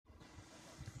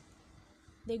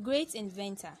The great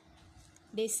inventor.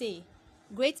 They say,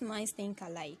 great minds think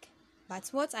alike, but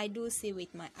what I do see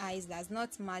with my eyes does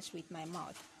not match with my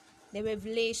mouth. The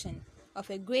revelation of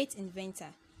a great inventor,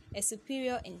 a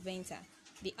superior inventor,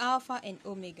 the Alpha and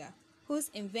Omega,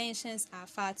 whose inventions are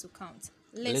far to count.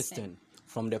 Listen.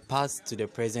 From the past to the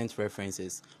present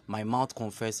references, my mouth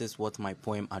confesses what my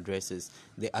poem addresses,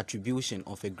 the attribution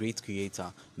of a great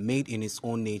creator, made in his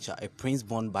own nature, a prince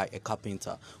born by a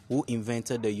carpenter, who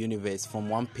invented the universe from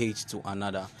one page to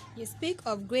another. You speak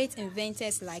of great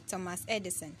inventors like Thomas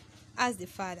Edison as the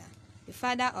father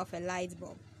of a light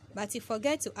bulb, but you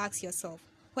forget to ask yourself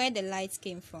where the light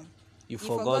came from. You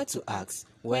forgot to ask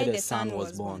where the sun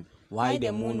was born, why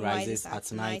the moon rises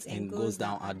at night and goes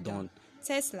down at dawn.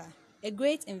 Tesla, a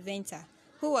great inventor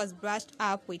who was brushed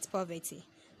up with poverty,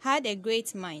 had a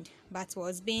great mind but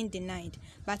was being denied.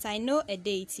 But I know a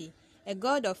deity, a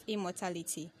god of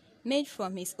immortality, made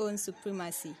from his own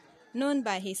supremacy, known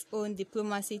by his own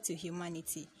diplomacy to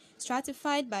humanity,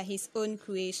 stratified by his own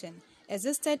creation,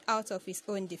 existed out of his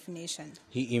own definition.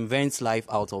 He invents life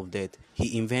out of death.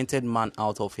 He invented man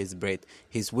out of his breath.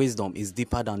 His wisdom is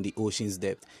deeper than the ocean's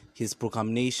depth. His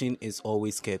proclamation is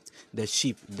always kept. The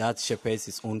sheep that shepherds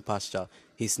his own pasture.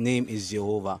 His name is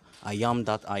Jehovah. I am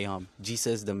that I am.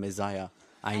 Jesus the Messiah.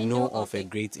 I know of a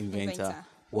great inventor.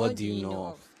 What do you know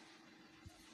of?